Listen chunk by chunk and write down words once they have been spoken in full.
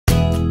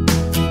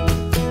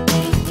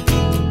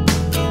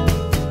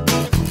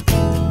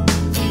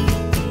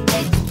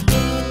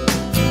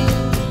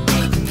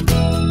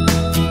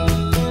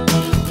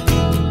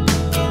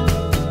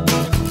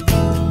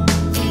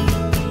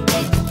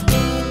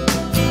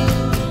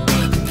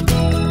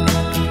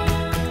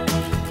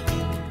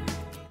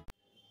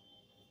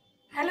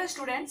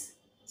friends,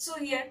 so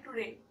here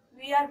today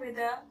we are with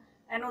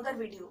another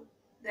video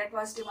that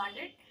was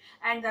demanded,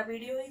 and the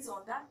video is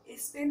on the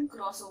spin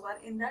crossover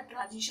in the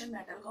transition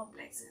metal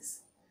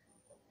complexes.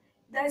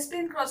 The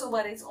spin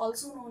crossover is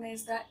also known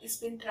as the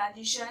spin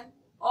transition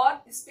or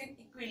spin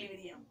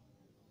equilibrium.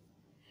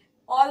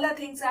 All the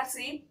things are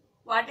same.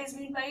 What is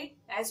meant by it?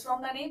 As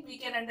from the name we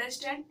can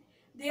understand,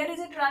 there is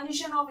a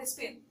transition of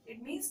spin.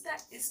 It means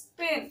the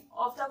spin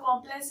of the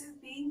complex is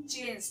being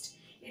changed.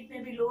 It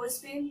may be low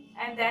spin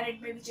and then it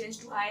may be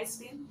changed to high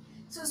spin.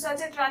 So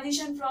such a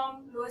transition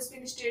from low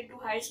spin state to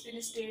high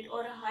spin state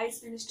or a high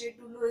spin state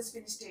to low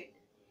spin state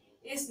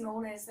is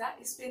known as the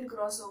spin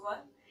crossover,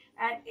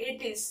 and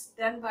it is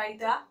done by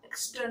the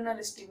external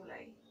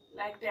stimuli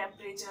like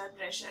temperature,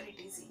 pressure,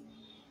 etc.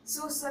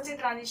 So such a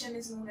transition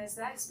is known as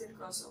the spin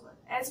crossover.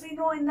 As we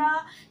know, in the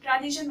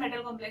transition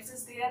metal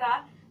complexes there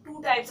are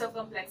two types of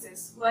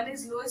complexes. One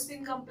is low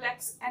spin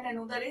complex and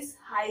another is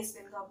high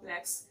spin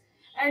complex.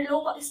 And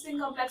low spin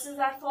complexes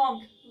are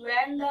formed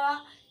when the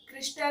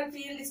crystal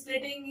field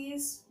splitting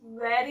is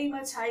very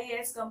much high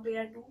as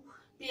compared to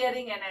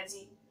pairing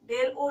energy.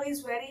 Del O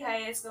is very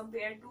high as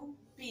compared to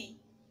P.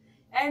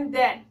 And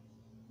then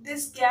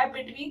this gap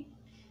between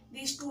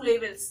these two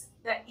levels,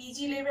 the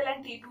EG level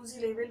and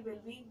T2G level,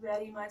 will be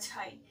very much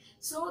high.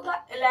 So the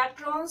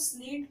electrons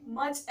need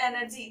much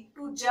energy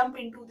to jump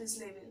into this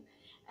level,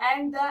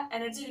 and the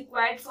energy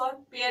required for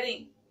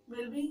pairing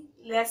will be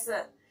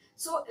lesser.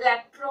 So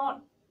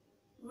electron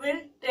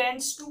will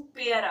tends to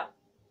pair up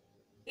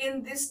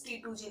in this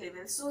T2G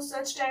level. So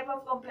such type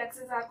of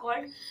complexes are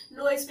called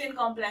low spin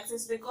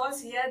complexes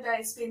because here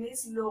the spin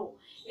is low.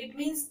 It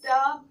means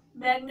the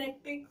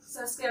magnetic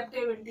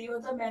susceptibility or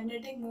the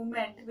magnetic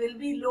moment will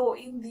be low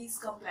in these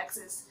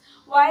complexes.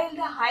 While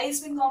the high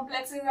spin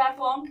complexes are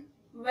formed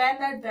when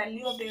the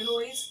value of del O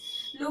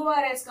is lower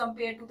as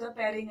compared to the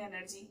pairing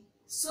energy.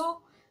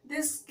 So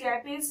this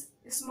gap is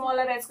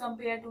smaller as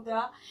compared to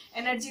the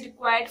energy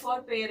required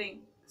for pairing.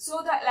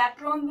 So the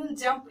electron will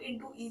jump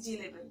into EG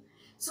level.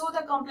 So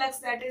the complex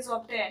that is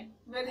obtained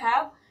will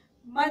have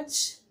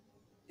much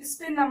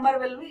spin number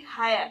will be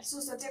higher.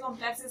 So such a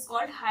complex is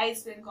called high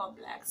spin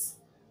complex.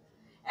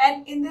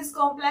 And in this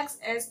complex,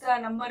 as the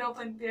number of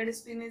unpaired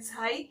spin is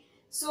high,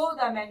 so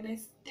the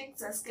magnetic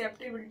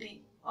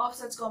susceptibility of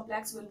such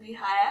complex will be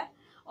higher,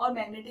 or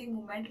magnetic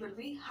moment will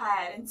be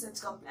higher in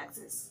such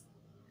complexes.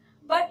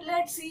 But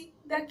let's see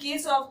the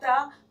case of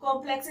the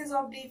complexes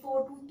of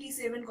D4 to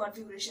T7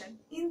 configuration.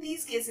 In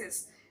these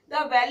cases,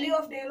 the value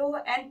of del O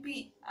and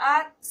P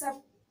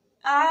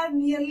are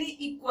nearly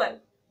equal.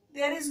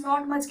 There is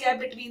not much gap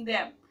between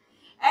them,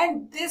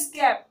 and this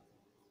gap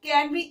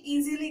can be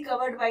easily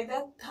covered by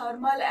the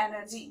thermal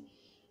energy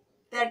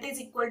that is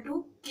equal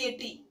to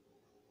kT.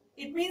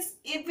 It means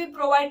if we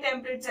provide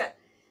temperature,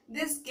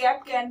 this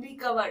gap can be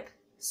covered.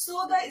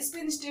 So the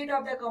spin state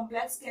of the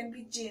complex can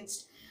be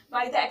changed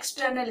by the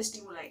external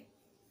stimuli,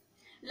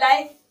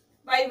 like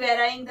by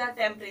varying the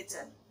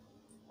temperature,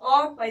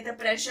 or by the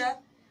pressure,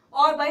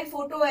 or by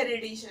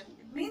photoirradiation.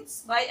 It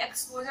means by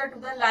exposure to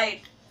the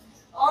light,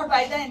 or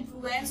by the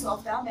influence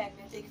of the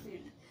magnetic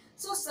field.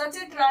 So such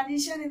a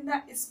transition in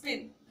the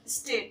spin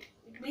state,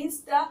 it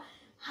means the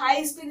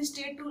high spin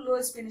state to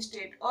low spin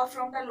state, or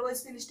from the low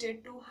spin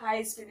state to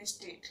high spin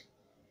state.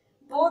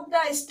 Both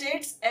the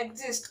states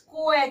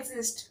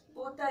coexist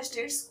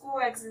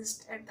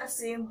at the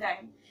same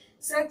time.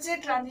 Such a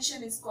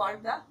transition is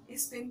called the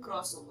spin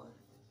crossover.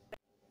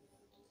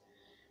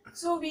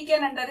 So we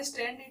can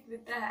understand it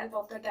with the help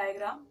of the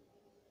diagram.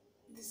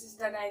 This is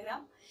the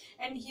diagram,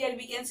 and here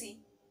we can see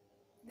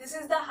this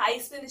is the high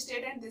spin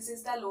state and this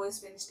is the low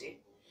spin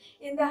state.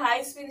 In the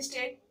high spin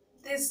state,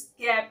 this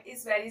gap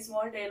is very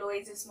small, del O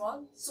is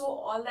small, so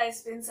all the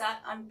spins are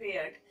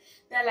unpaired.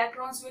 The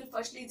electrons will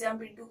firstly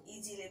jump into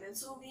EG level,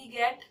 so we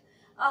get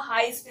a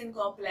high spin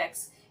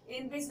complex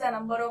in which the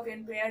number of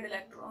unpaired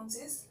electrons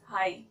is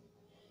high.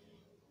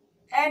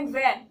 And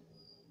when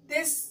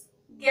this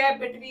gap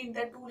between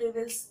the two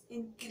levels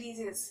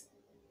increases,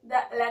 the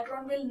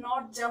electron will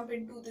not jump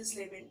into this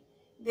level.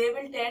 They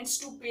will tend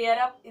to pair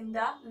up in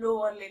the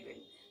lower level.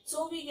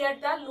 So we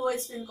get the low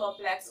spin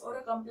complex, or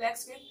a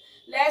complex with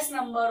less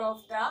number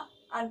of the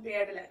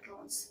unpaired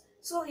electrons.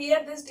 So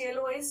here this del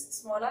O is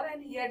smaller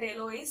and here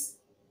del O is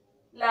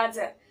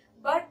larger.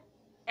 But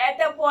at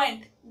a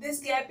point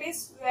this gap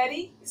is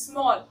very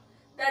small.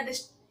 The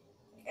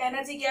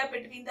energy gap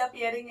between the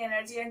pairing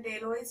energy and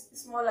del O is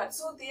smaller.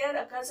 So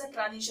there occurs a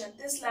transition.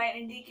 This line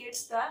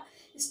indicates the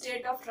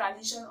state of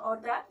transition or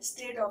the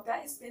state of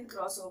the spin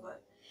crossover.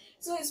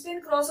 So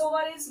spin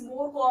crossover is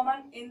more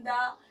common in the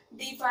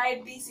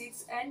D5,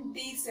 D6 and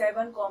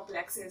D7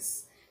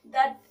 complexes.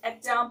 The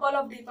example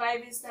of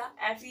D5 is the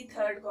Fe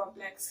third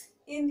complex.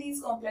 In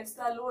these complexes,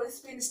 the low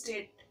spin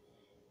state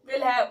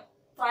will have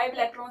 5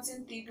 electrons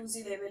in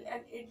T2G level,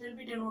 and it will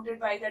be denoted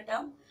by the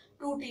term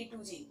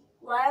 2T2G.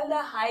 While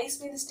the high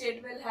spin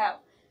state will have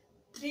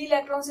 3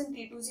 electrons in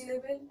T2G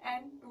level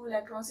and 2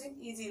 electrons in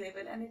EG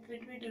level, and it will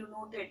be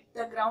denoted.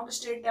 The ground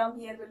state term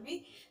here will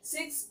be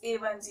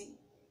 6A1G.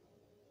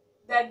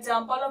 The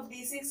example of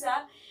D6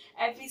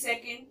 are Fe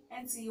second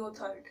and CO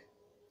third.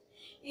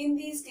 In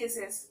these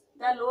cases,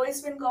 the low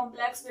spin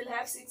complex will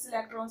have 6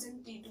 electrons in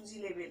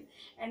T2G level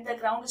and the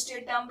ground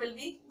state term will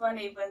be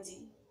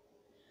 1A1G.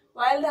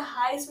 While the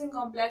high spin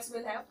complex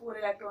will have 4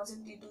 electrons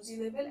in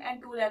T2G level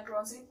and 2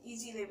 electrons in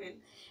EG level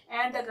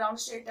and the ground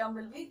state term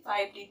will be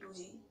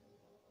 5T2G.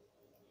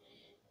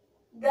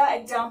 The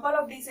example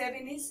of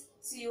D7 is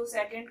CO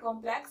second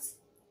complex,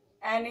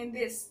 and in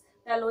this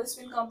the low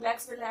spin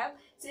complex will have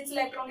 6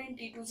 electrons in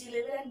T2G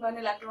level and 1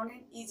 electron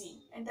in EG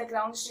and the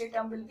ground state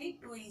term will be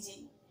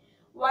 2EG.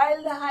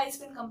 While the high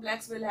spin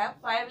complex will have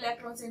 5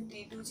 electrons in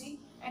T2G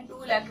and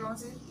 2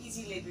 electrons in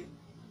EG level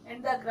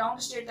and the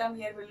ground state term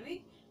here will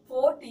be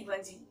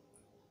 4T1G.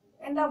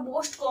 And the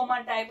most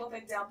common type of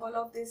example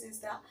of this is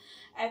the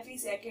Fe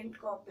second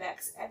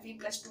complex, Fe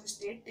plus 2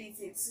 state,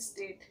 T6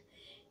 state.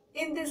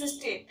 In this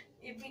state,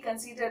 if we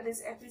consider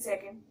this Fe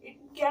second, it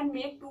can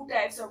make two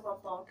types of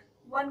compound.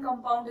 One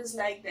compound is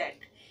like that,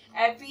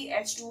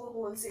 FeH2O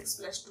whole 6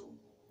 plus 2.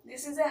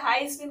 This is a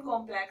high spin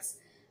complex.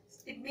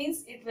 It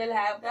means it will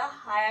have the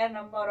higher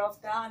number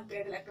of the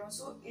unpaired electrons.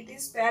 So it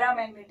is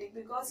paramagnetic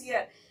because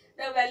here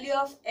the value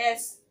of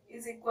S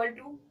is equal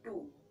to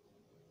 2.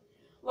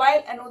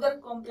 While another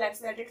complex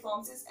that it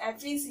forms is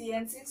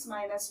FeCN6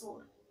 minus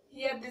 4.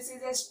 Here this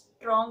is a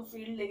strong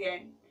field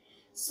ligand.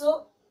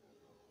 So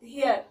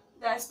here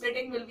the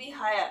splitting will be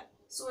higher.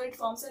 So it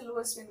forms a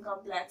low spin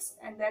complex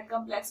and that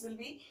complex will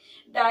be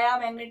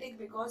diamagnetic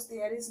because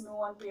there is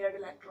no unpaired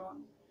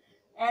electron.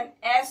 And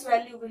S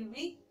value will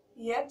be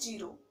here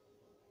 0.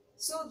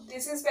 So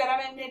this is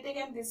paramagnetic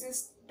and this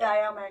is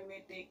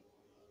diamagnetic.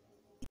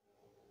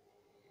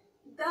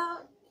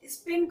 The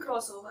spin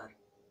crossover,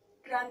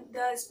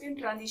 the spin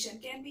transition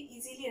can be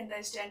easily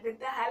understood with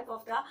the help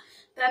of the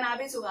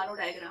Tanabe-Sugano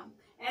diagram.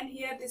 And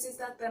here this is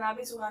the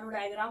Tanabe-Sugano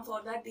diagram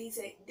for the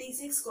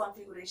D6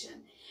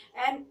 configuration.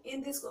 And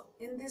in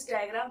this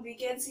diagram we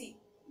can see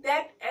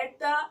that at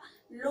the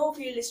low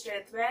field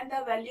strength, when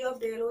the value of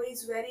del O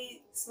is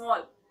very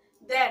small,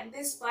 then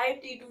this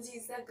 5T2G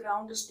is the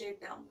ground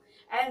state term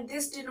and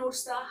this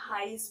denotes the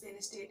high spin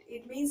state.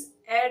 It means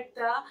at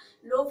the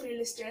low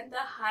field strength, the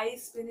high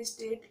spin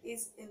state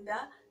is in the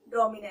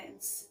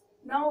dominance.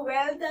 Now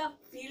while the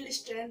field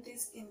strength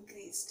is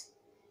increased,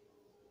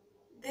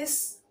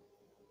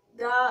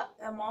 the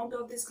amount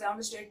of this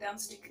ground state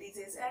terms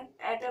decreases and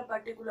at a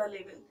particular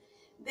level,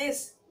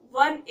 this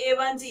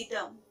 1A1G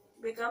term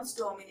becomes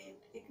dominant.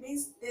 It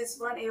means this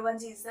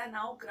 1A1G is the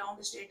now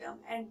ground state term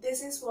and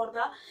this is for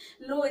the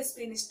low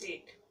spin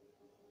state.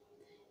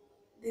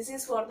 This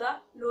is for the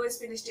low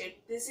spin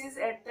state. This is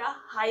at the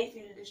high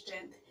field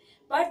strength.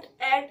 But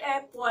at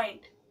a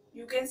point,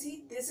 you can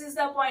see this is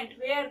the point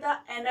where the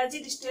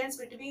energy distance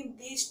between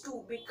these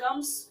two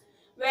becomes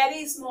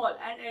very small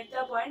and at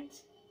the point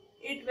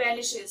it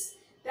vanishes.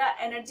 The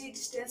energy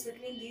distance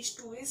between these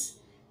two is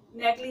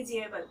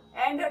negligible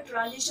and a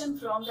transition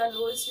from the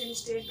low spin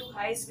state to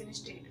high spin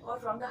state or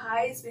from the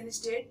high spin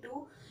state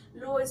to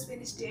low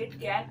spin state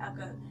can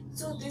occur.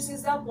 So this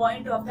is the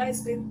point of the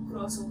spin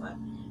crossover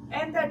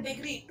and the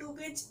degree to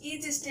which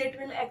each state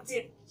will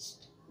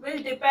exist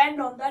will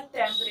depend on the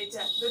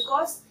temperature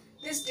because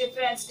this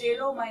difference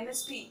del O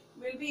minus P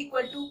will be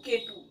equal to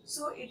K2.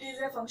 So it is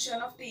a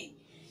function of T.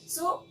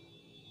 So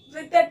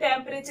with the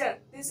temperature,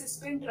 this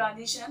spin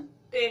transition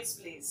takes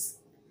place.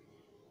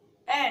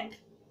 And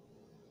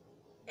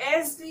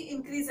as we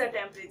increase the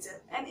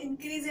temperature, an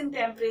increase in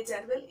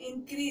temperature will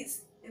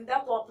increase in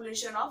the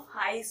population of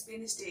high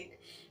spin state.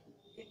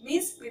 It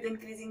means with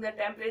increasing the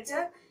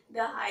temperature,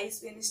 the high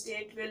spin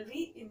state will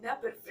be in the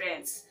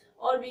preference.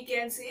 Or we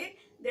can say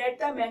that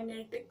the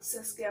magnetic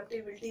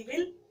susceptibility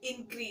will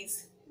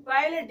increase.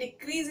 While a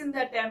decrease in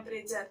the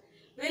temperature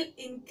will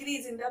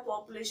increase in the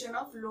population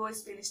of low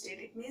spin state.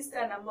 It means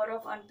the number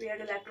of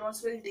unpaired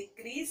electrons will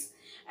decrease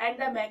and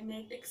the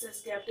magnetic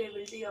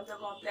susceptibility of the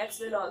complex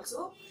will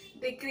also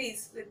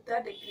decrease with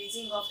the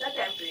decreasing of the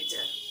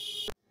temperature.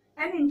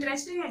 An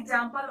interesting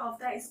example of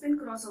the spin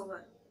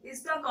crossover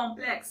is the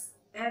complex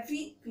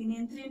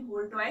Fe-phenanthrene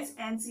whole twice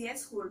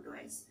NCS whole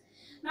twice.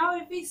 Now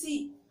if we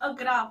see a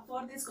graph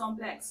for this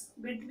complex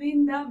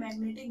between the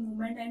magnetic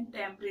moment and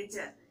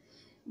temperature,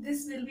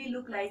 this will be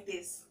look like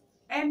this.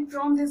 And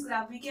from this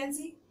graph we can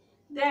see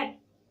that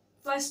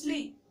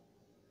firstly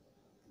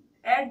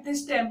at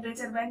this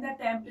temperature, when the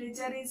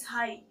temperature is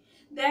high,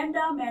 then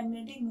the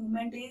magnetic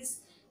moment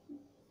is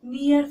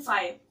near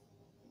 5,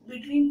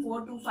 between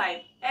 4 to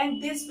 5,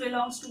 and this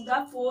belongs to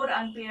the 4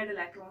 unpaired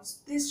electrons.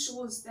 This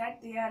shows that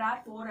there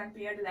are 4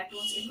 unpaired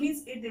electrons. It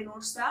means it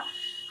denotes the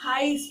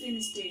high spin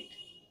state.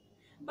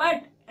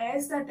 But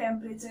as the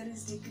temperature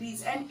is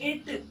decreased and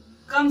it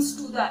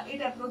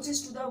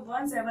approaches to the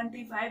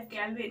 175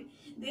 Kelvin,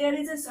 there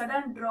is a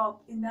sudden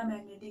drop in the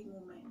magnetic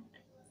moment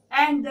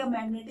and the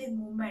magnetic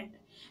moment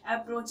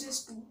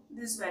approaches to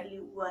this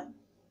value 1.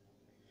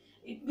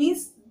 It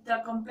means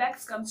the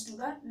complex comes to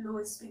the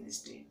low spin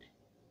state.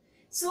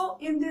 So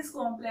in this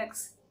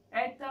complex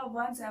at the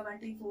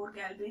 174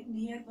 Kelvin,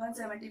 near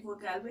 174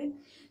 Kelvin,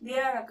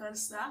 there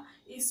occurs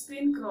the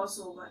spin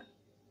crossover.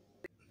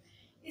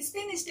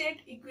 Spin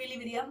state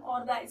equilibrium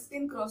or the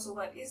spin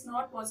crossover is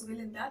not possible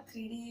in the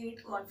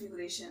 3D8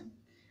 configuration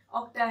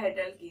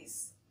octahedral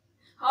case.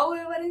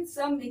 However, in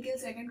some nickel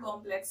second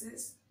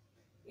complexes,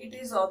 it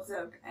is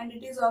observed, and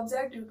it is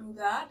observed due to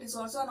the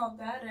distortion of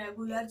the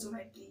regular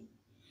geometry.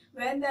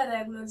 When the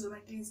regular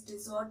geometry is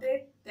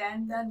distorted,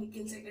 then the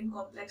nickel second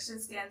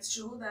complexes can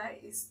show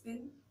the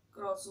spin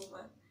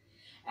crossover.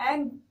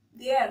 And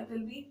there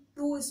will be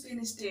two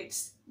spin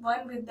states,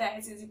 one with the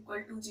s is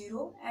equal to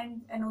 0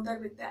 and another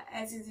with the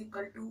s is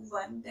equal to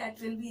 1,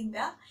 that will be in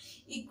the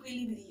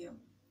equilibrium.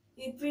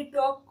 If we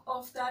talk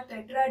of the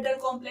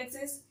tetrahedral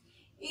complexes,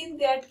 in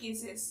that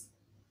cases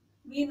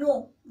we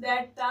know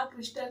that the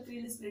crystal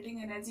field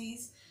splitting energy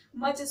is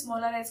much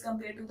smaller as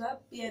compared to the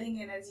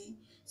pairing energy.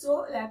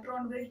 So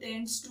electron will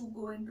tends to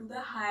go into the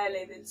higher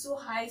level. So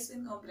high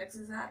spin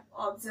complexes are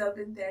observed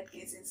in that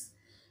cases.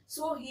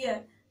 So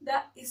here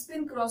the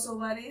spin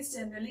crossover is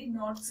generally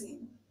not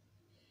seen.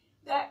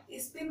 The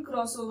spin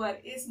crossover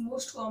is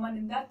most common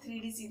in the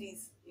 3D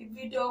series. If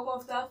we talk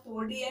of the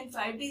 4D and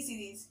 5D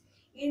series,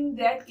 in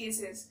that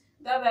cases,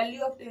 the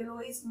value of tau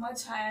is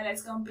much higher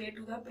as compared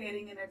to the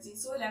pairing energy.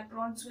 So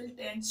electrons will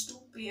tend to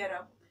pair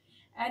up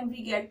and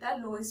we get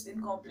the low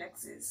spin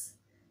complexes.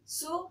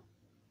 So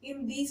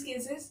in these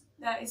cases,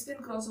 the spin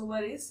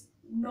crossover is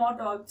not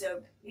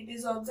observed. It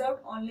is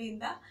observed only in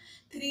the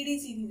 3D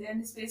series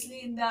and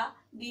especially in the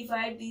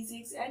D5,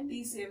 D6 and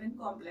D7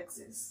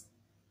 complexes.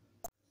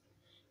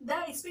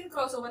 The spin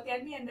crossover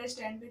can be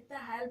understood with the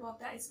help of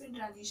the spin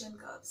transition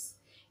curves.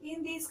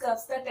 In these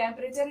curves, the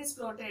temperature is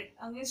plotted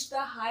against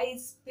the high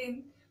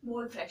spin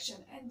mole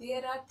fraction, and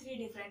there are three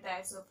different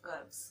types of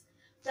curves.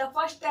 The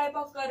first type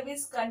of curve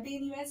is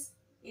continuous.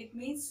 It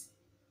means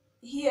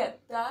here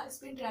the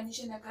spin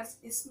transition occurs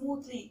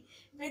smoothly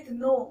with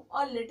no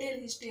or little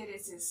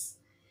hysteresis,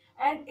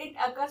 and it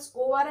occurs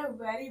over a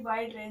very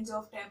wide range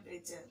of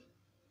temperature.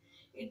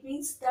 It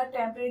means the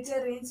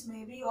temperature range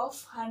may be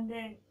of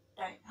 100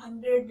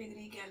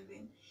 degree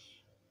Kelvin.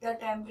 The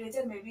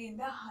temperature may be in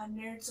the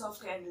hundreds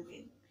of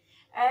Kelvin.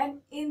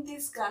 And in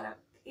this curve,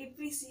 if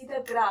we see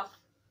the graph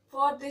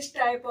for this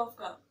type of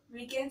curve,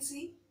 we can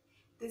see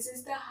this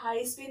is the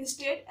high spin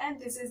state and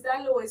this is the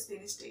low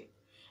spin state.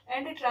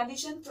 And the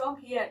transition from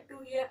here to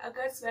here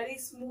occurs very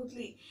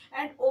smoothly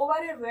and over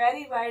a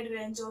very wide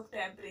range of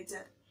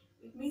temperature.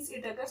 It means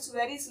it occurs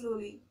very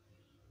slowly.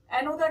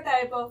 Another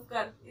type of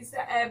curve is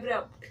the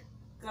abrupt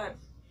curve,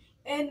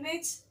 in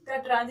which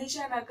the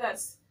transition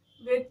occurs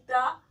with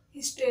the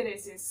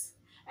hysteresis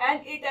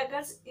and it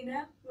occurs in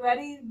a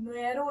very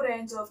narrow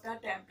range of the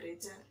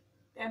temperature.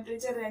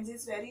 Temperature range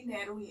is very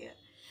narrow here.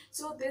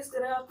 So this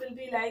graph will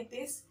be like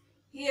this.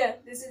 Here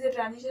this is a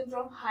transition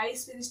from high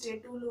spin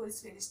state to low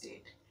spin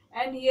state,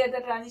 and here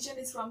the transition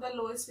is from the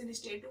low spin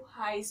state to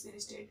high spin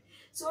state.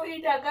 So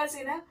it occurs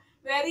in a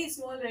very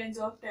small range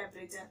of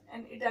temperature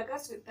and it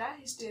occurs with the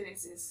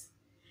hysteresis.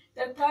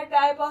 The third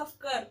type of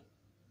curve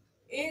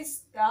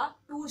is the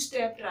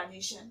two-step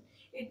transition.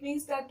 It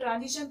means the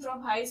transition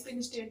from high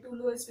spin state to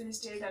low spin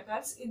state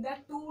occurs in the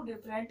two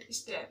different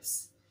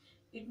steps.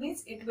 It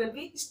means it will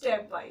be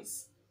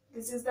stepwise.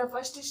 This is the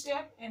first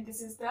step and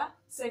this is the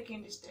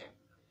second step.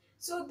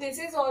 So this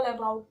is all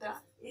about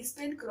the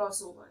spin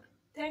crossover.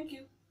 Thank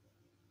you.